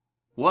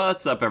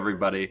What's up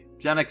everybody,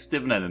 Gen X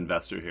Dividend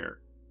Investor here.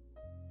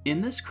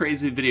 In this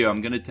crazy video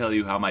I'm going to tell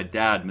you how my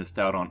dad missed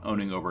out on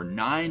owning over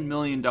 $9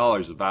 million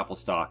of Apple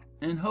stock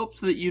in hopes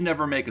that you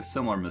never make a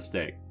similar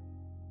mistake.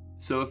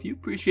 So if you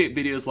appreciate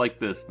videos like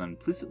this, then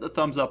please hit the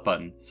thumbs up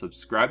button,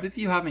 subscribe if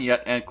you haven't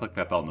yet, and click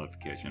that bell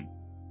notification.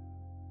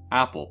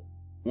 Apple,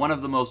 one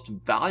of the most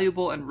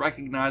valuable and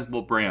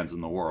recognizable brands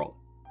in the world.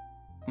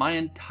 My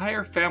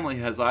entire family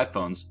has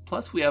iPhones,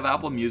 plus we have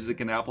Apple Music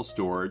and Apple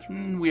Storage,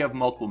 and we have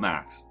multiple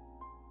Macs.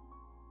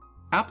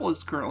 Apple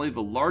is currently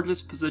the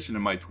largest position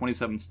in my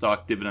 27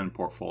 stock dividend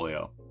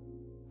portfolio.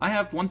 I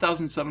have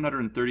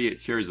 1,738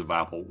 shares of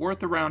Apple,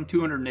 worth around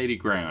 280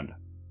 grand.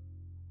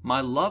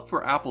 My love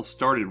for Apple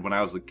started when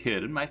I was a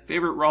kid, and my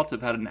favorite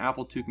relative had an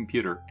Apple II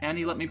computer, and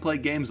he let me play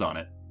games on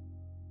it.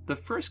 The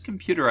first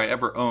computer I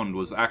ever owned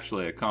was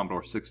actually a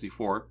Commodore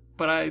 64,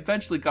 but I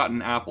eventually got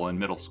an Apple in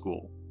middle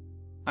school.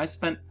 I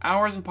spent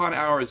hours upon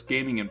hours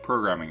gaming and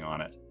programming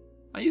on it.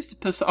 I used to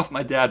piss off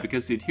my dad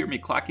because he'd hear me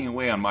clacking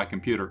away on my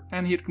computer,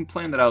 and he'd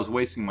complain that I was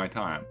wasting my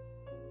time.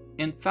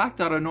 In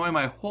fact, I'd annoy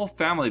my whole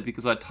family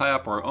because I'd tie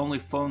up our only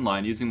phone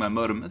line using my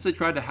modem as I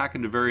tried to hack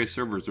into various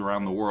servers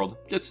around the world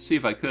just to see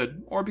if I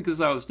could, or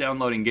because I was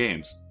downloading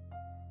games.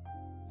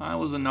 I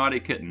was a naughty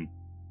kitten.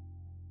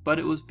 But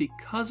it was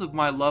because of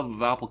my love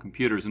of Apple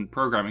computers and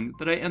programming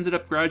that I ended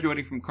up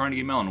graduating from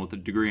Carnegie Mellon with a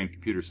degree in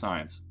computer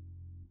science.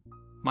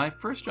 My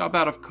first job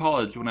out of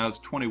college when I was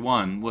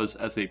 21 was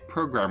as a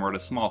programmer at a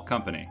small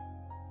company.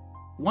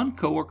 One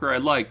coworker I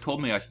liked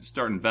told me I should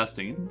start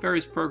investing, and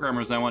various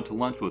programmers I went to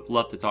lunch with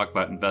loved to talk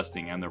about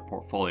investing and their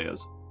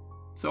portfolios.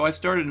 So I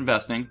started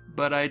investing,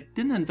 but I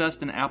didn't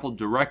invest in Apple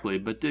directly,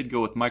 but did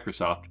go with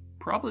Microsoft,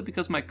 probably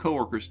because my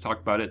coworkers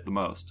talked about it the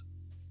most.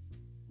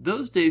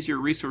 Those days your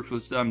research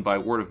was done by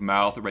word of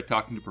mouth or by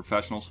talking to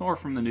professionals or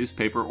from the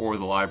newspaper or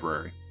the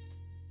library.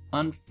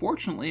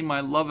 Unfortunately,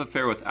 my love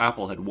affair with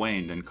Apple had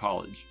waned in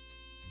college.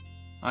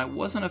 I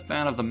wasn't a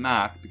fan of the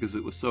Mac because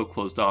it was so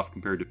closed off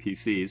compared to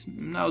PCs,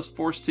 and I was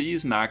forced to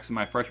use Macs in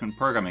my freshman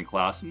programming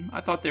class, and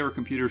I thought they were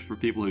computers for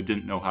people who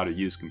didn't know how to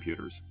use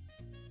computers.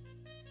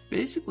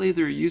 Basically,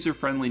 their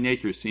user-friendly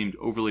nature seemed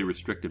overly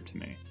restrictive to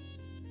me.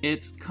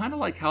 It's kind of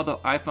like how the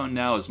iPhone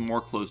now is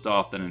more closed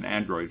off than an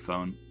Android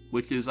phone,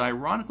 which is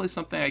ironically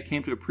something I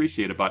came to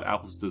appreciate about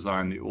Apple's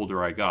design the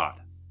older I got.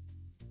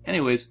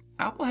 Anyways,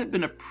 Apple had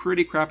been a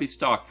pretty crappy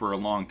stock for a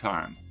long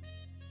time.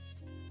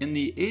 In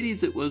the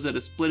 80s it was at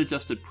a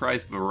split-adjusted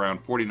price of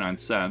around 49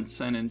 cents,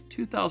 and in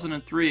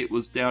 2003 it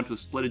was down to a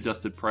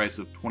split-adjusted price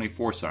of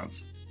 24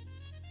 cents.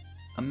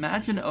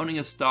 Imagine owning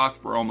a stock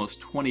for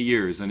almost 20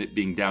 years and it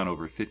being down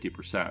over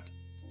 50%.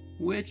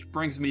 Which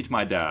brings me to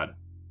my dad.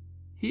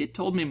 He had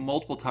told me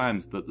multiple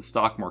times that the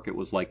stock market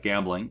was like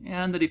gambling,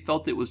 and that he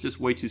felt it was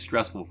just way too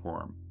stressful for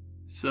him.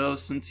 So,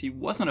 since he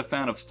wasn't a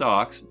fan of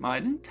stocks, I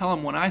didn't tell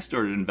him when I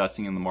started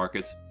investing in the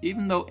markets,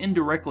 even though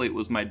indirectly it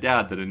was my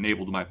dad that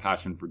enabled my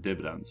passion for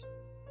dividends.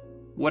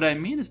 What I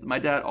mean is that my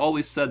dad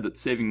always said that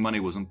saving money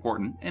was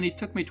important, and he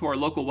took me to our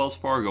local Wells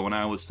Fargo when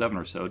I was 7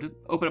 or so to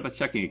open up a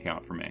checking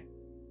account for me.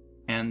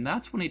 And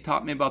that's when he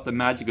taught me about the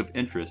magic of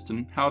interest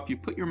and how if you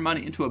put your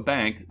money into a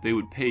bank, they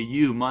would pay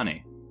you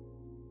money.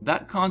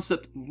 That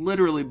concept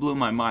literally blew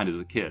my mind as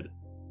a kid.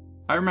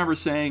 I remember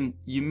saying,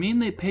 "You mean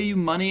they pay you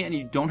money and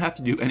you don't have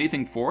to do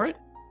anything for it?"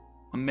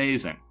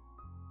 Amazing.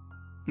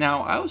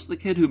 Now, I was the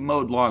kid who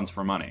mowed lawns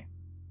for money.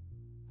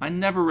 I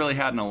never really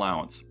had an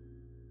allowance.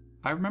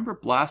 I remember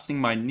blasting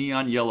my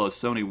neon yellow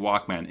Sony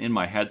Walkman in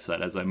my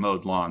headset as I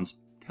mowed lawns,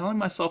 telling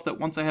myself that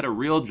once I had a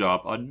real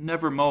job, I'd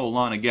never mow a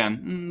lawn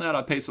again, and that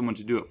I'd pay someone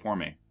to do it for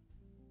me.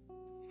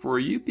 For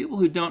you people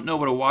who don't know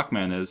what a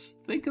Walkman is,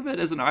 think of it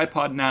as an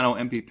iPod Nano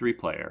MP3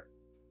 player.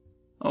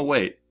 Oh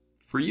wait.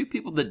 For you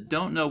people that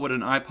don't know what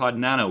an iPod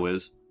Nano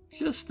is,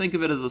 just think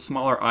of it as a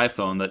smaller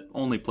iPhone that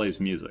only plays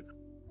music.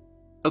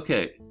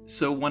 Okay,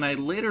 so when I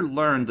later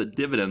learned that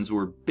dividends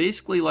were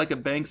basically like a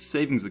bank's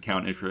savings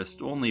account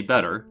interest, only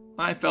better,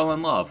 I fell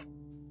in love.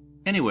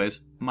 Anyways,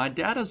 my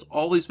dad has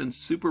always been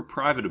super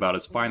private about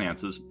his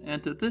finances,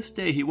 and to this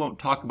day he won't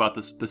talk about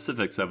the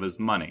specifics of his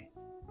money.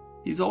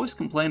 He's always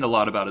complained a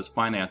lot about his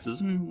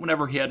finances and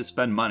whenever he had to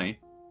spend money,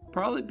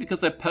 probably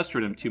because I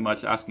pestered him too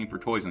much asking for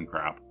toys and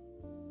crap.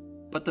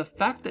 But the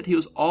fact that he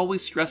was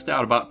always stressed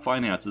out about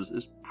finances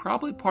is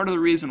probably part of the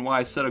reason why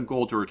I set a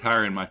goal to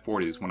retire in my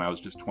 40s when I was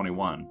just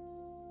 21.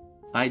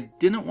 I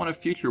didn't want a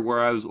future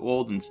where I was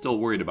old and still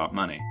worried about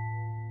money.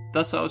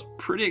 Thus, I was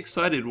pretty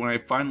excited when I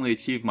finally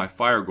achieved my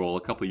FIRE goal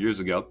a couple years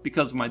ago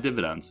because of my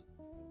dividends.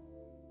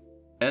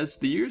 As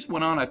the years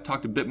went on, I've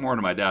talked a bit more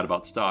to my dad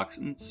about stocks,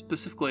 and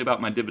specifically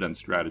about my dividend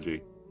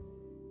strategy.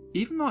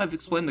 Even though I've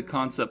explained the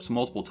concepts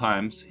multiple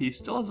times, he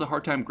still has a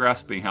hard time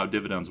grasping how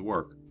dividends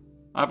work.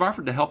 I've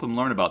offered to help him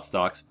learn about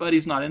stocks, but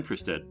he's not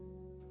interested.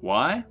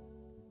 Why?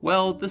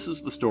 Well, this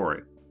is the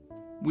story.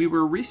 We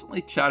were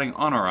recently chatting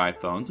on our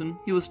iPhones, and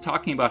he was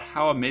talking about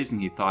how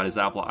amazing he thought his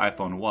Apple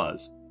iPhone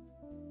was.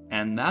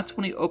 And that's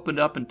when he opened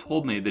up and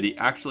told me that he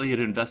actually had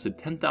invested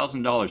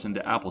 $10,000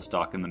 into Apple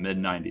stock in the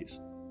mid-90s.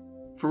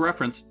 For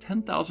reference,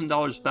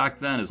 $10,000 back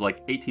then is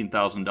like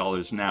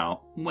 $18,000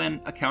 now,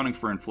 when accounting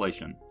for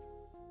inflation.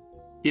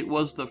 It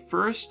was the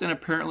first and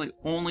apparently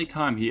only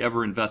time he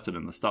ever invested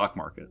in the stock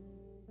market.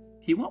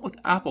 He went with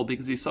Apple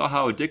because he saw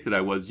how addicted I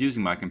was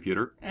using my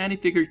computer, and he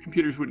figured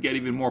computers would get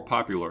even more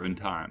popular in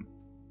time.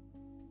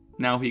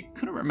 Now, he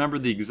couldn't remember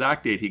the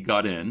exact date he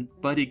got in,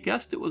 but he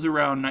guessed it was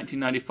around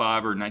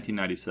 1995 or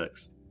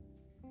 1996.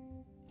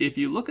 If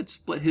you look at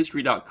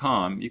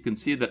SplitHistory.com, you can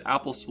see that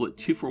Apple split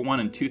 2-for-1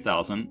 in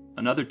 2000,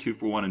 another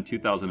 2-for-1 in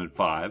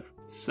 2005,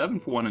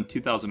 7-for-1 in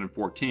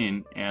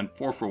 2014, and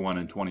 4-for-1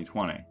 in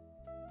 2020.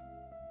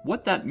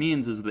 What that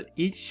means is that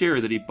each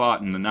share that he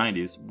bought in the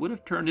 90s would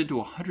have turned into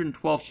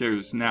 112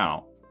 shares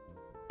now.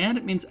 And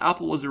it means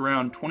Apple was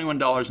around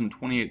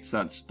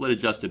 $21.28 split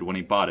adjusted when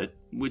he bought it,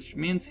 which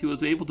means he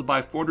was able to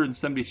buy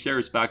 470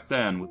 shares back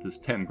then with his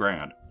 10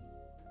 grand.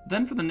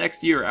 Then for the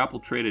next year, Apple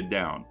traded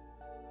down.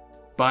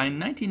 By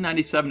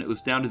 1997, it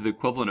was down to the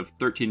equivalent of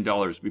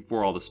 $13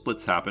 before all the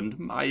splits happened,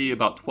 i.e.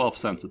 about 12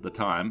 cents at the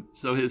time,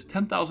 so his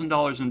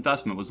 $10,000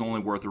 investment was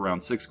only worth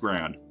around 6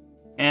 grand.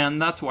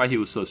 And that's why he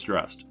was so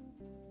stressed.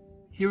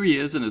 Here he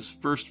is in his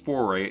first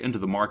foray into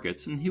the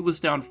markets, and he was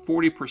down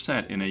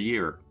 40% in a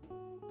year.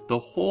 The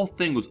whole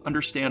thing was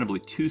understandably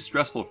too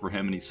stressful for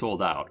him and he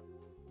sold out.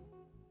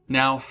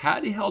 Now,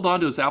 had he held on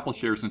to his Apple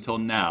shares until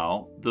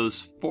now,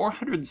 those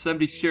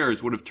 470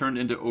 shares would have turned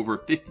into over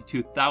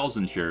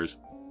 52,000 shares,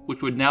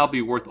 which would now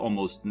be worth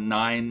almost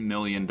 $9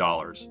 million.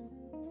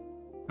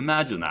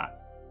 Imagine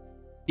that.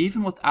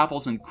 Even with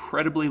Apple's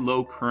incredibly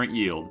low current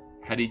yield,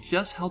 had he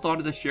just held on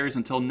to the shares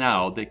until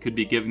now, they could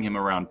be giving him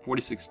around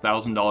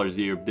 $46,000 a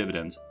year of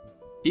dividends,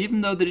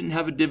 even though they didn't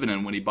have a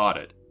dividend when he bought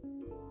it.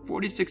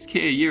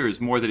 $46K a year is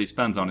more than he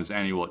spends on his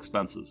annual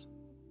expenses.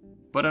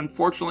 But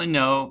unfortunately,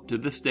 no, to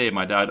this day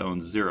my dad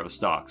owns 0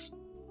 stocks.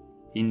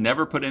 He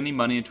never put any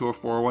money into a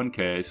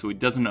 401k, so he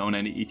doesn't own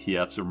any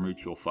ETFs or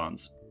mutual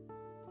funds.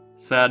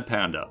 Sad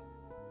panda.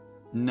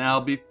 Now,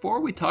 before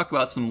we talk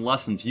about some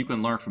lessons you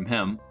can learn from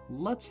him,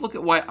 let's look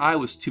at why I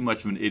was too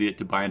much of an idiot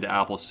to buy into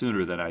Apple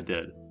sooner than I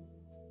did.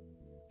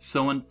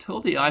 So until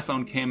the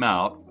iPhone came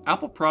out,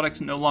 Apple products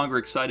no longer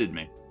excited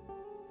me.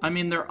 I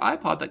mean, their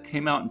iPod that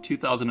came out in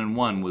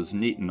 2001 was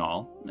neat and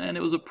all, and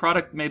it was a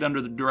product made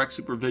under the direct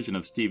supervision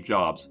of Steve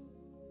Jobs.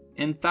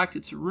 In fact,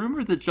 it's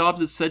rumored that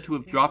Jobs is said to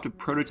have dropped a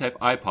prototype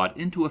iPod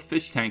into a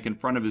fish tank in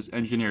front of his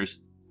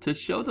engineers to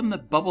show them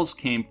that bubbles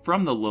came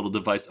from the little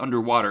device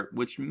underwater,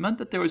 which meant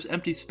that there was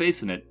empty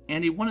space in it,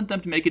 and he wanted them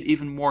to make it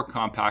even more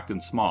compact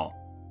and small.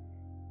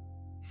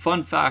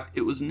 Fun fact, it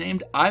was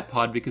named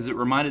iPod because it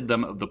reminded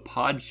them of the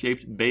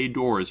pod-shaped bay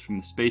doors from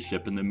the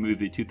spaceship in the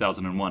movie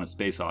 2001: A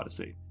Space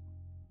Odyssey.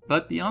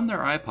 But beyond their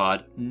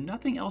iPod,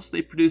 nothing else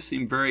they produced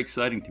seemed very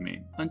exciting to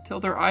me, until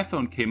their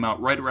iPhone came out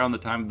right around the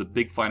time of the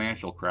big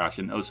financial crash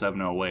in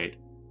 07-08.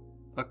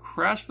 A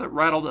crash that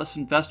rattled us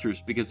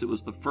investors because it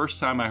was the first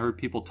time I heard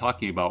people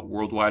talking about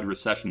worldwide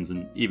recessions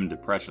and even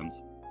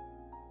depressions.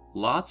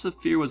 Lots of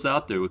fear was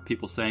out there with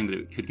people saying that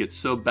it could get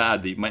so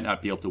bad that you might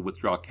not be able to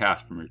withdraw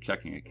cash from your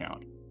checking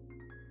account.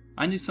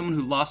 I knew someone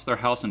who lost their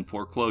house in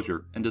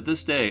foreclosure, and to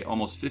this day,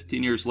 almost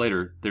 15 years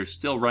later, they're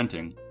still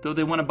renting, though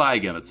they want to buy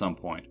again at some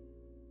point.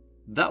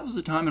 That was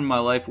a time in my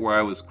life where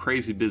I was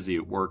crazy busy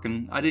at work,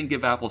 and I didn't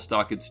give Apple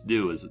stock its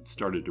due as it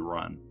started to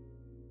run.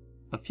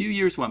 A few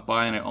years went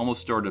by and I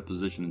almost started a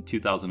position in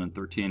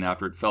 2013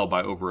 after it fell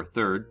by over a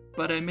third,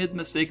 but I made the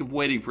mistake of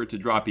waiting for it to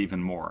drop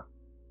even more.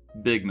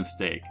 Big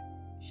mistake.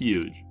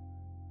 Huge.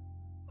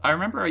 I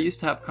remember I used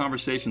to have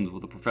conversations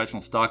with a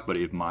professional stock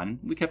buddy of mine.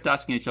 We kept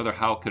asking each other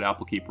how could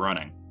Apple keep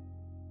running.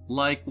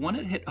 Like when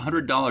it hit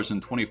 $100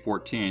 in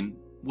 2014,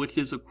 which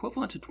is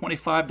equivalent to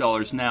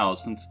 $25 now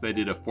since they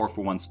did a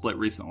 4-for-1 split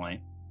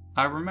recently,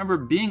 I remember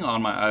being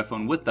on my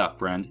iPhone with that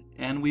friend,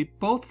 and we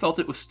both felt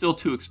it was still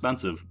too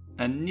expensive,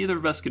 and neither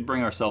of us could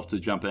bring ourselves to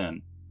jump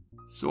in.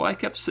 So I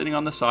kept sitting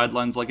on the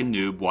sidelines like a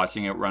noob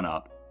watching it run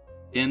up.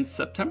 In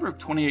September of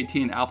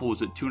 2018, Apple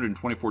was at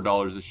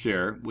 $224 a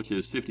share, which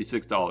is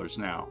 $56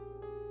 now.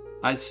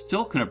 I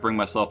still couldn't bring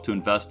myself to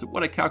invest at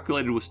what I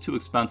calculated was too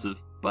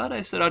expensive, but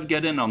I said I'd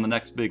get in on the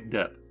next big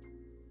dip.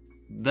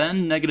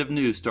 Then negative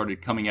news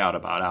started coming out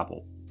about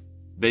Apple.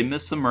 They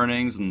missed some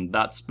earnings and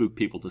that spooked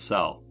people to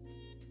sell.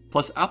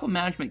 Plus, Apple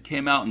management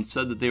came out and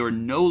said that they were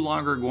no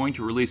longer going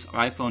to release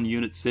iPhone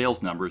unit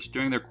sales numbers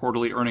during their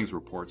quarterly earnings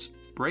reports,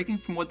 breaking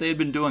from what they had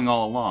been doing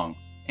all along.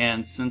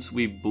 And since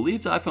we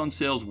believed iPhone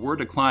sales were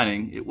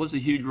declining, it was a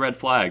huge red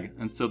flag,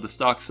 and so the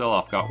stock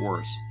sell-off got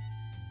worse.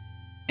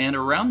 And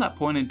around that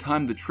point in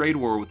time, the trade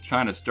war with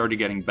China started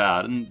getting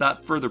bad, and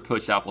that further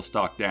pushed Apple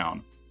stock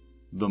down.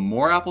 The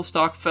more Apple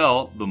stock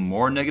fell, the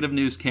more negative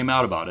news came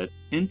out about it,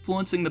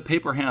 influencing the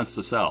paper hands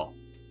to sell.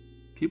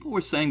 People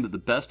were saying that the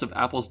best of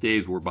Apple's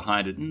days were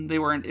behind it and they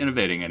weren't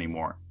innovating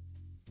anymore.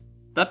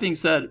 That being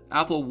said,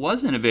 Apple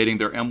was innovating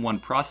their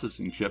M1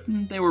 processing chip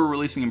and they were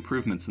releasing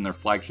improvements in their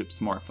flagship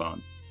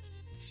smartphone.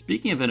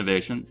 Speaking of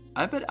innovation,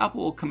 I bet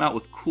Apple will come out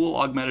with cool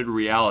augmented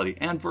reality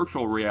and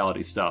virtual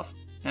reality stuff,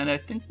 and I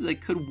think that they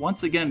could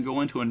once again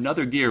go into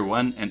another gear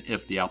when and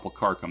if the Apple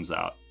Car comes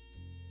out.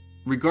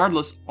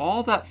 Regardless,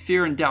 all that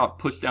fear and doubt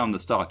pushed down the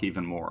stock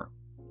even more.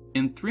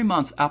 In 3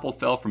 months, Apple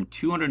fell from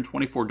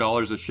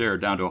 $224 a share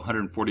down to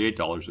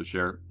 $148 a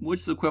share,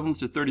 which is equivalent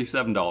to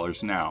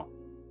 $37 now.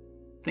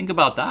 Think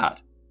about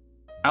that.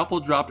 Apple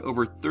dropped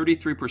over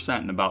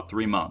 33% in about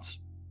 3 months.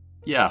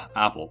 Yeah,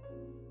 Apple.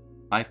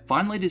 I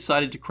finally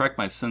decided to correct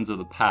my sins of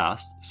the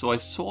past, so I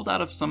sold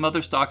out of some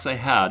other stocks I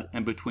had,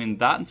 and between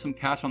that and some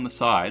cash on the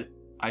side,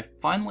 I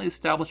finally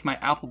established my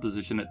Apple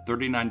position at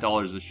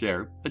 $39 a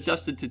share,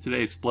 adjusted to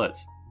today's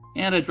splits,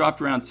 and I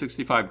dropped around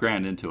 65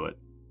 grand into it.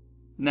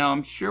 Now,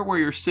 I'm sure where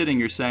you're sitting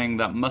you're saying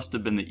that must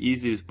have been the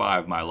easiest buy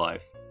of my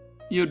life.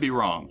 You'd be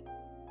wrong.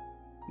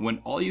 When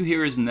all you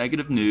hear is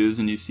negative news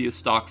and you see a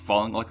stock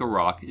falling like a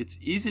rock, it's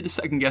easy to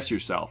second guess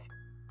yourself.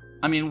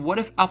 I mean, what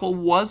if Apple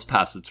was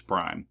past its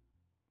prime?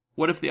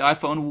 What if the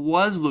iPhone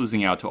was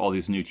losing out to all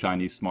these new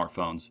Chinese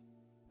smartphones?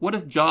 What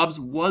if Jobs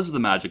was the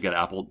magic at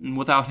Apple, and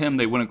without him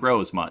they wouldn't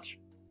grow as much?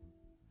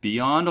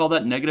 Beyond all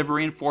that negative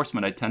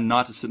reinforcement, I tend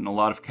not to sit in a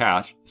lot of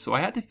cash, so I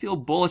had to feel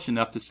bullish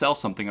enough to sell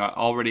something I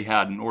already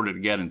had in order to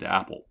get into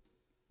Apple.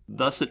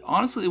 Thus, it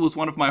honestly was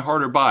one of my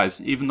harder buys,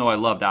 even though I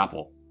loved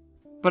Apple.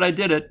 But I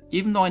did it,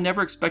 even though I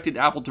never expected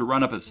Apple to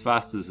run up as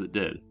fast as it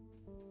did.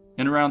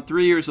 In around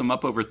 3 years, I'm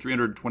up over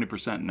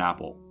 320% in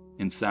Apple.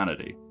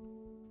 Insanity.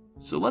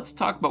 So let's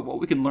talk about what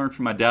we can learn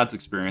from my dad's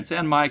experience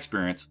and my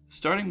experience,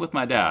 starting with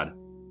my dad.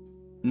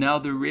 Now,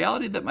 the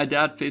reality that my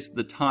dad faced at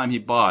the time he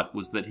bought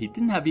was that he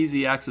didn't have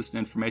easy access to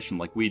information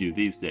like we do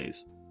these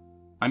days.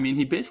 I mean,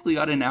 he basically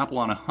got in Apple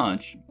on a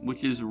hunch,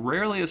 which is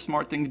rarely a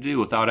smart thing to do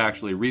without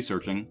actually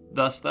researching,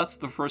 thus that's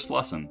the first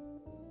lesson.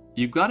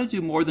 You've got to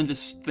do more than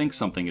just think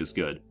something is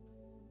good.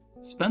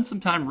 Spend some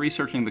time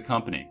researching the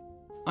company.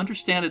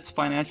 Understand its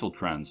financial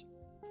trends.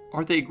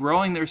 Are they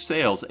growing their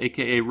sales,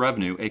 aka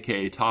revenue,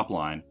 aka top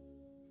line?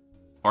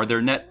 Are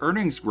their net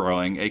earnings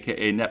growing,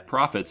 aka net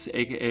profits,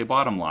 aka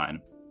bottom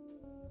line?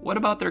 What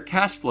about their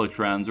cash flow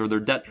trends or their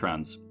debt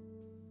trends?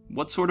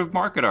 What sort of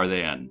market are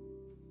they in?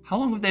 How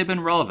long have they been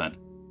relevant?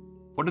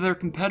 What are their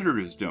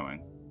competitors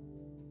doing?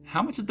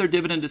 How much of their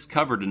dividend is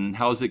covered and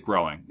how is it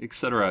growing,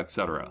 etc.,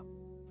 etc.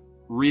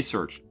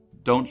 Research,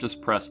 don't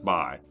just press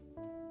buy.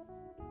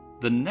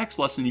 The next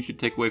lesson you should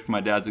take away from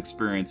my dad's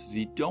experience is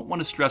you don't want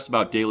to stress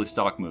about daily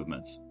stock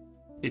movements.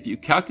 If you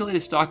calculate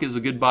a stock as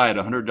a good buy at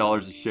 $100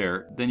 a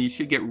share, then you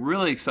should get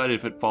really excited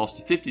if it falls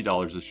to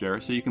 $50 a share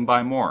so you can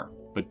buy more.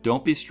 But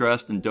don't be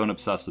stressed and don't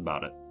obsess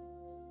about it.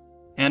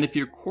 And if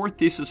your core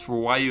thesis for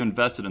why you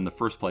invested in the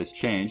first place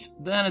changed,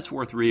 then it's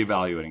worth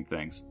reevaluating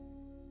things.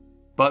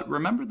 But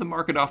remember, the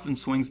market often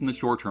swings in the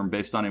short term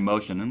based on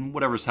emotion and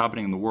whatever's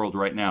happening in the world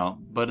right now,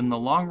 but in the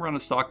long run a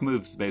stock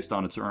moves based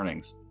on its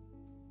earnings.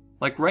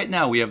 Like right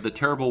now we have the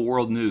terrible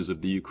world news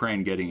of the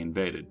Ukraine getting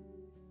invaded.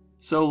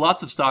 So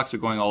lots of stocks are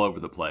going all over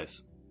the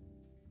place.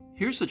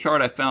 Here's a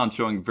chart I found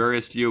showing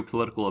various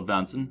geopolitical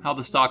events and how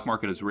the stock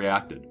market has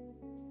reacted.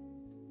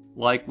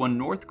 Like when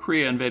North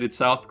Korea invaded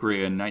South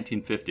Korea in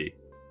 1950,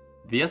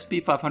 the S&P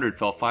 500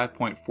 fell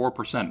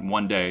 5.4% in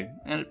one day,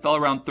 and it fell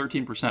around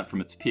 13% from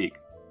its peak.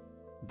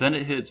 Then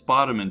it hit its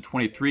bottom in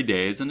 23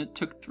 days, and it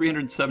took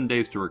 307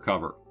 days to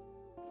recover.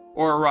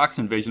 Or Iraq's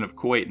invasion of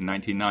Kuwait in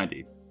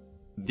 1990.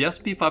 The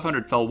S&P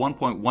 500 fell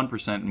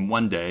 1.1% in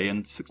one day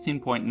and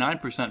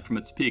 16.9% from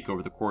its peak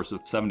over the course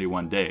of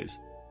 71 days.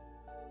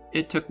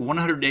 It took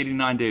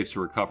 189 days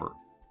to recover.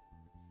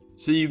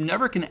 So you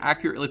never can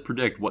accurately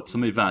predict what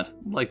some event,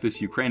 like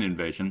this Ukraine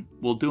invasion,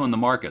 will do in the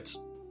markets.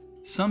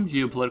 Some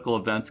geopolitical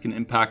events can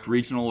impact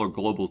regional or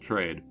global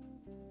trade.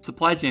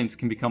 Supply chains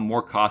can become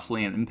more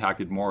costly and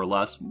impacted more or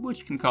less,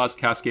 which can cause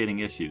cascading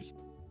issues.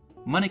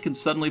 Money can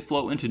suddenly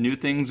flow into new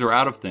things or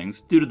out of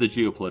things due to the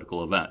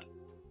geopolitical event.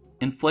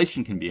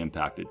 Inflation can be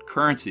impacted,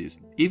 currencies,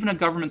 even a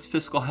government's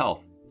fiscal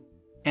health.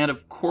 And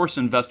of course,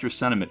 investor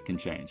sentiment can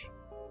change.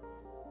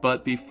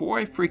 But before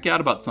I freak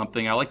out about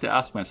something, I like to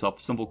ask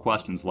myself simple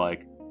questions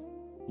like,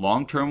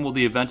 long term, will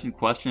the event in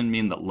question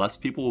mean that less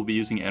people will be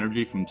using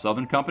energy from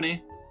Southern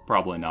Company?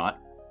 Probably not.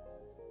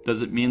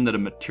 Does it mean that a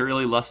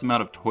materially less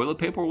amount of toilet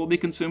paper will be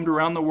consumed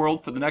around the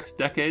world for the next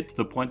decade to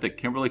the point that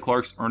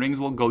Kimberly-Clark's earnings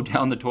will go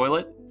down the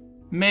toilet?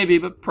 Maybe,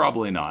 but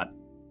probably not.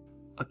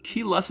 A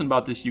key lesson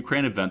about this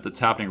Ukraine event that's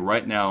happening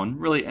right now, and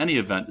really any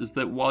event, is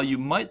that while you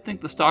might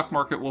think the stock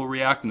market will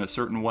react in a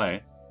certain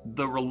way,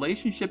 the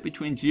relationship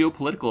between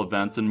geopolitical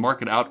events and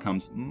market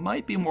outcomes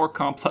might be more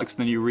complex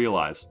than you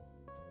realize.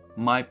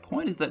 My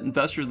point is that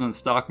investors in the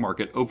stock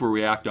market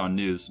overreact on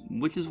news,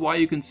 which is why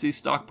you can see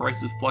stock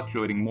prices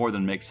fluctuating more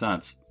than makes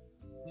sense.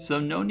 So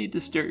no need to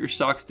stare at your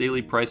stock's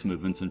daily price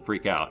movements and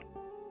freak out.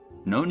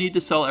 No need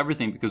to sell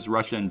everything because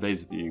Russia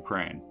invades the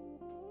Ukraine.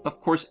 Of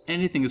course,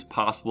 anything is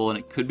possible and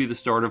it could be the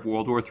start of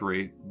World War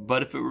III,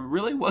 but if it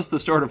really was the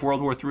start of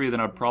World War III, then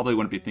I probably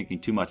wouldn't be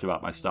thinking too much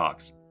about my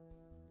stocks.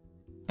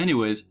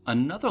 Anyways,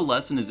 another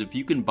lesson is if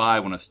you can buy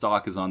when a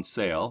stock is on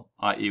sale,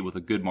 i.e. with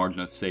a good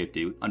margin of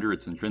safety under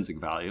its intrinsic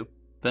value,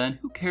 then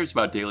who cares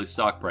about daily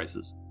stock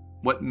prices?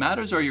 What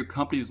matters are your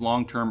company's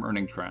long-term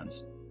earning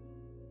trends.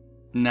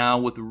 Now,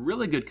 with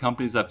really good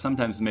companies, I've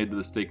sometimes made the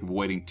mistake of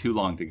waiting too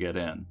long to get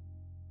in.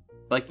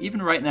 Like,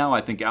 even right now I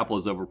think Apple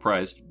is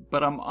overpriced,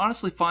 but I'm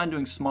honestly fine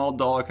doing small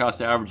dollar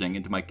cost averaging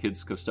into my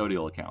kids'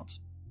 custodial accounts.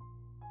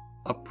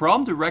 A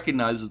problem to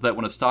recognize is that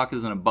when a stock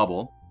is in a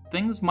bubble,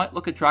 things might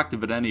look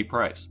attractive at any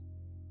price.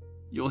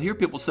 You'll hear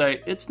people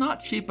say, "It's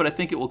not cheap, but I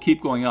think it will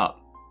keep going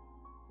up."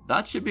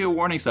 That should be a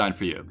warning sign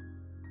for you.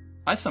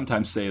 I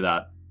sometimes say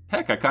that.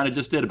 Heck, I kinda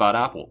just did about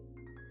Apple.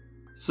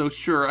 So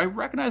sure, I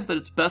recognize that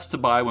it's best to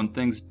buy when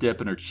things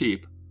dip and are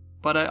cheap,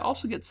 but I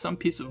also get some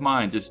peace of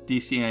mind just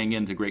DCAing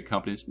into great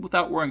companies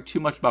without worrying too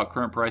much about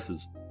current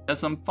prices,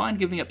 as I'm fine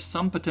giving up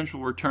some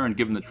potential return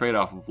given the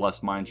trade-off of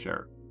less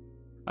mindshare.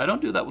 I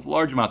don't do that with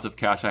large amounts of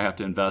cash I have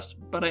to invest,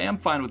 but I am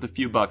fine with a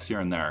few bucks here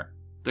and there.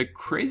 The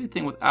crazy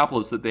thing with Apple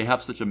is that they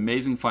have such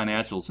amazing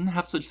financials and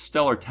have such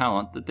stellar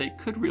talent that they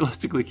could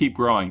realistically keep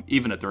growing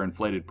even at their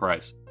inflated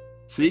price.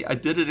 See, I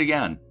did it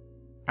again.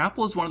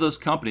 Apple is one of those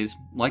companies,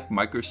 like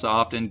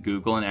Microsoft and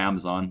Google and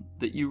Amazon,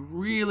 that you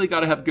really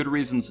gotta have good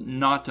reasons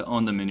not to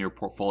own them in your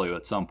portfolio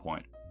at some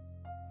point.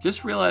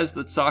 Just realize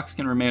that stocks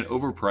can remain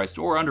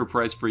overpriced or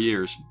underpriced for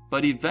years,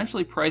 but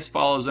eventually price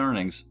follows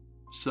earnings.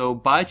 So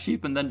buy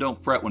cheap and then don't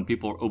fret when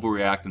people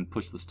overreact and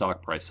push the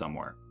stock price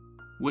somewhere.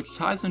 Which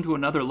ties into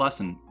another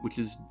lesson, which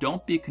is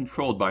don't be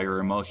controlled by your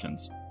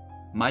emotions.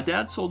 My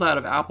dad sold out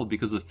of Apple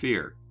because of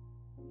fear.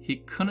 He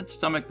couldn't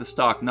stomach the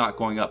stock not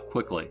going up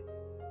quickly.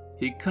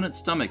 He couldn't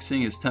stomach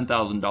seeing his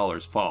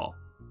 $10,000 fall.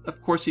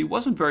 Of course, he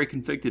wasn't very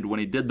convicted when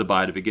he did the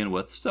buy to begin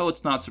with, so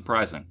it's not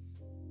surprising.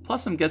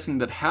 Plus, I'm guessing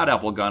that had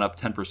Apple gone up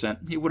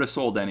 10%, he would have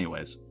sold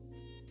anyways.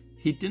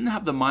 He didn't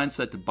have the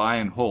mindset to buy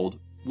and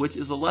hold, which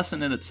is a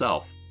lesson in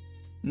itself.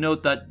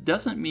 Note that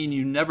doesn't mean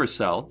you never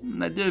sell,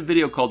 and I did a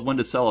video called When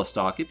to Sell a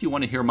Stock if you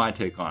want to hear my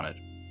take on it.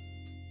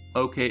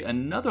 Okay,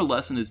 another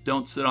lesson is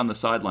don't sit on the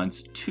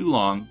sidelines too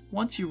long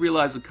once you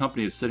realize a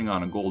company is sitting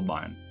on a gold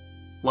mine.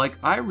 Like,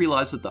 I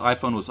realized that the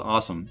iPhone was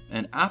awesome,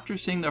 and after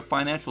seeing their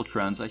financial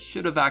trends I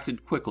should have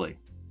acted quickly,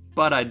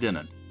 but I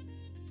didn't.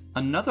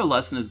 Another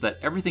lesson is that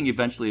everything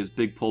eventually has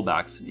big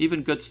pullbacks,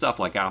 even good stuff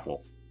like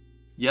Apple.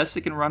 Yes,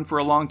 it can run for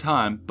a long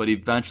time, but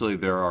eventually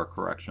there are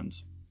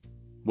corrections.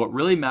 What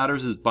really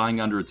matters is buying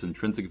under its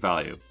intrinsic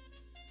value.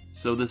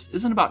 So this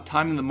isn't about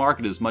timing the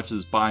market as much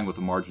as buying with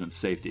a margin of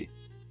safety.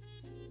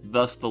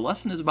 Thus, the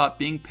lesson is about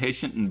being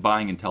patient and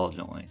buying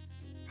intelligently.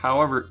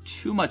 However,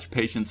 too much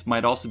patience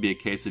might also be a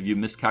case of you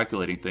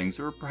miscalculating things,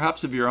 or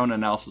perhaps of your own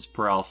analysis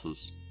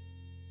paralysis.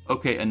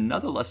 Okay,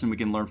 another lesson we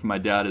can learn from my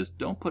dad is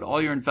don't put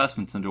all your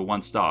investments into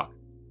one stock.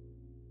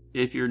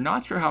 If you're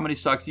not sure how many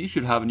stocks you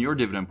should have in your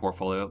dividend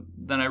portfolio,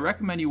 then I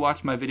recommend you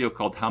watch my video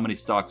called How Many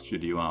Stocks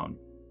Should You Own?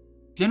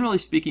 Generally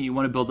speaking, you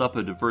want to build up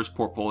a diverse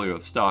portfolio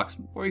of stocks,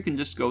 or you can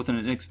just go with an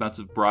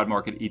inexpensive broad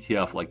market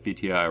ETF like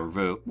VTI or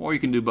VOO, or you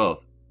can do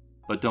both.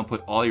 But don't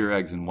put all your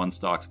eggs in one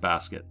stock's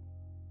basket.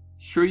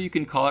 Sure, you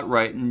can call it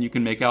right and you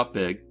can make out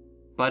big,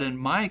 but in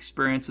my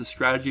experience, a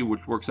strategy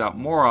which works out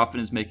more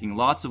often is making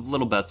lots of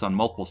little bets on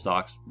multiple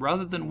stocks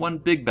rather than one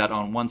big bet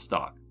on one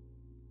stock.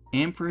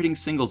 Aim for hitting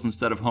singles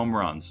instead of home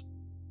runs.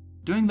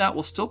 Doing that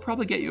will still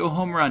probably get you a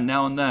home run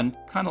now and then,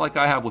 kind of like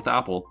I have with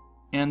Apple,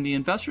 and the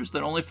investors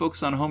that only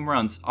focus on home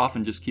runs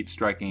often just keep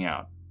striking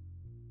out.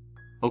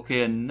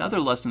 Okay, another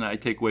lesson I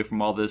take away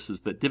from all this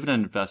is that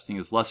dividend investing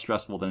is less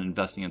stressful than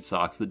investing in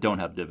stocks that don't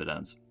have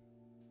dividends.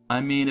 I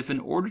mean, if in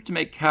order to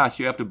make cash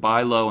you have to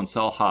buy low and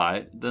sell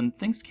high, then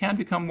things can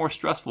become more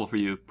stressful for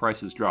you if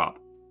prices drop.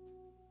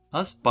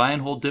 Us buy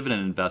and hold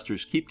dividend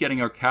investors keep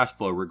getting our cash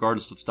flow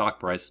regardless of stock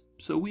price,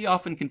 so we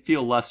often can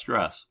feel less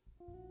stress.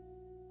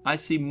 I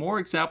see more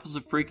examples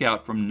of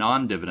freakout from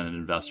non-dividend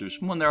investors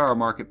when there are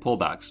market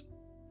pullbacks,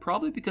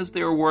 probably because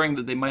they are worrying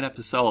that they might have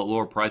to sell at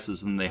lower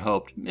prices than they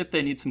hoped if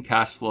they need some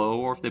cash flow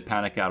or if they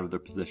panic out of their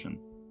position.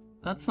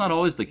 That's not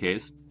always the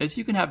case, as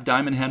you can have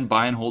diamond hand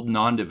buy and hold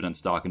non-dividend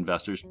stock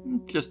investors,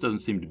 it just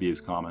doesn't seem to be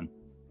as common.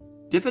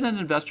 Dividend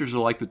investors are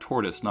like the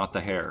tortoise, not the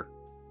hare.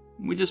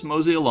 We just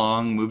mosey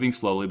along, moving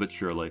slowly but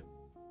surely.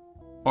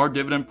 Our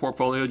dividend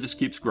portfolio just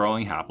keeps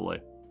growing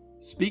happily.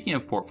 Speaking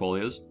of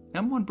portfolios,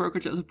 M1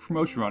 Brokerage has a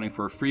promotion running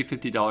for a free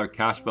 $50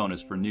 cash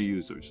bonus for new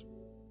users.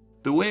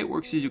 The way it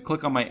works is you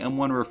click on my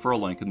M1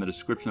 referral link in the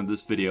description of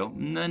this video,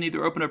 and then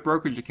either open a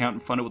brokerage account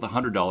and fund it with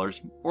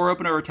 $100, or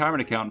open a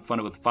retirement account and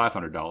fund it with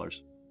 $500.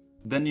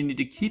 Then you need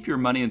to keep your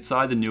money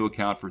inside the new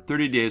account for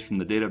 30 days from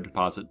the date of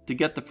deposit to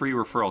get the free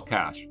referral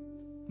cash.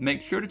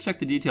 Make sure to check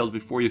the details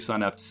before you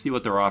sign up to see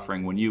what they're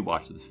offering when you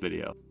watch this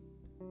video.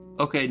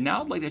 Okay,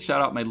 now I'd like to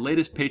shout out my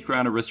latest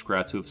Patreon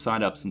aristocrats who have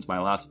signed up since my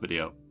last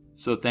video.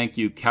 So thank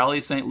you Callie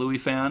St. Louis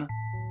fan,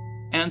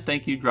 and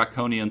thank you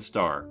Draconian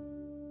Star.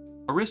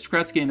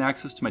 Aristocrats gain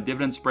access to my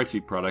dividend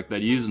spreadsheet product that I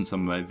use in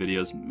some of my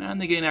videos,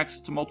 and they gain access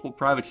to multiple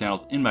private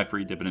channels in my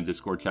free dividend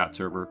Discord chat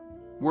server,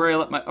 where I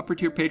let my upper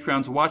tier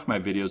Patreons watch my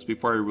videos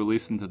before I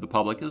release them to the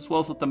public, as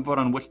well as let them vote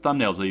on which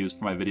thumbnails I use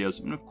for my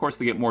videos, and of course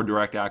they get more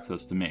direct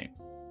access to me.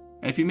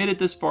 And if you made it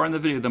this far in the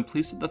video, then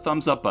please hit the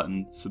thumbs up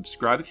button,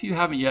 subscribe if you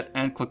haven't yet,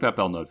 and click that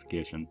bell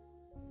notification.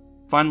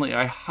 Finally,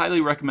 I highly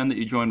recommend that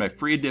you join my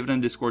free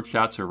dividend Discord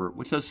chat server,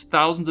 which has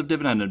thousands of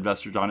dividend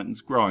investors on it and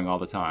is growing all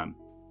the time.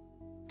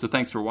 So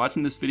thanks for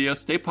watching this video,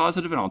 stay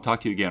positive, and I'll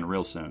talk to you again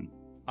real soon.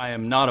 I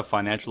am not a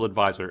financial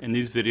advisor, and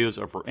these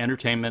videos are for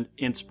entertainment,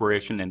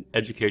 inspiration, and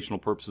educational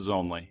purposes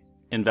only.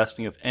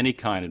 Investing of any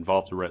kind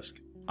involves risk.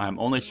 I am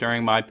only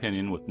sharing my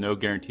opinion with no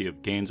guarantee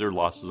of gains or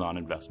losses on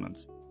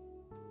investments.